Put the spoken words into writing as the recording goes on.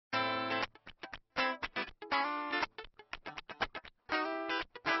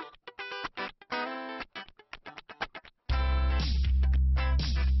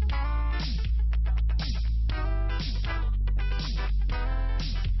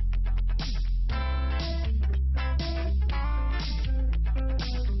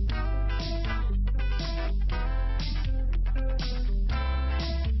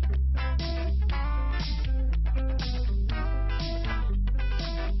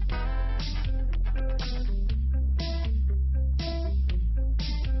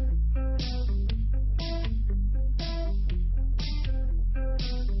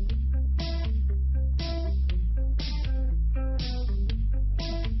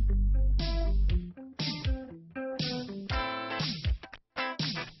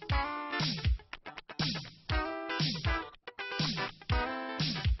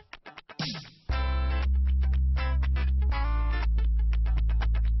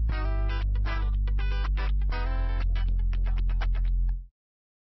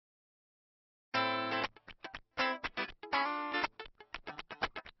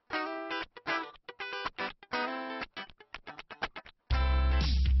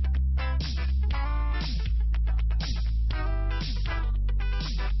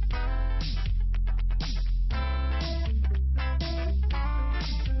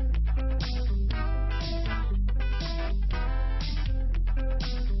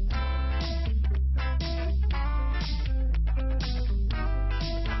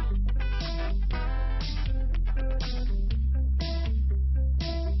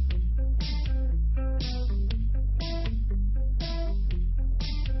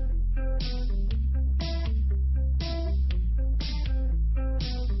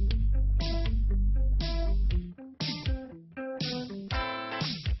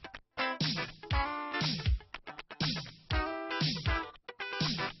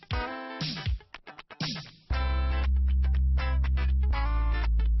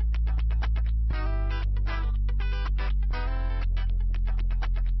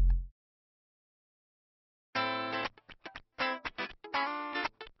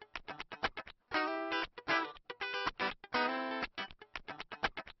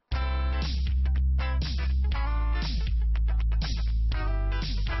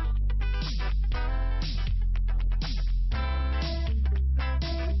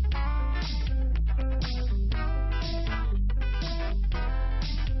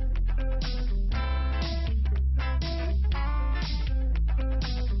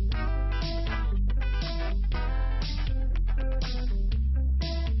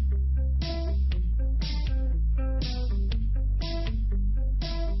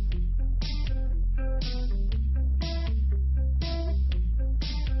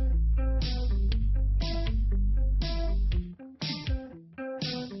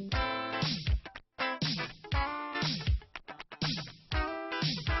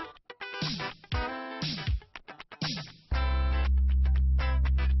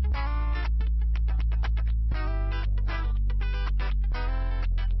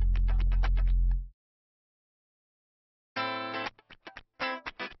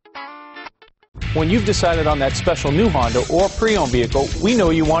When you've decided on that special new Honda or pre-owned vehicle, we know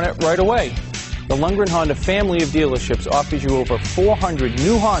you want it right away. The Lundgren Honda family of dealerships offers you over 400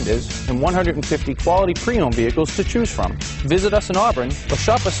 new Hondas and 150 quality pre-owned vehicles to choose from. Visit us in Auburn or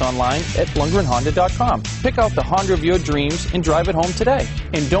shop us online at LundgrenHonda.com. Pick out the Honda of your dreams and drive it home today.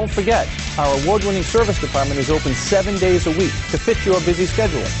 And don't forget, our award-winning service department is open 7 days a week to fit your busy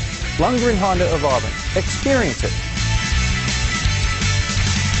schedule. Lundgren Honda of Auburn. Experience it.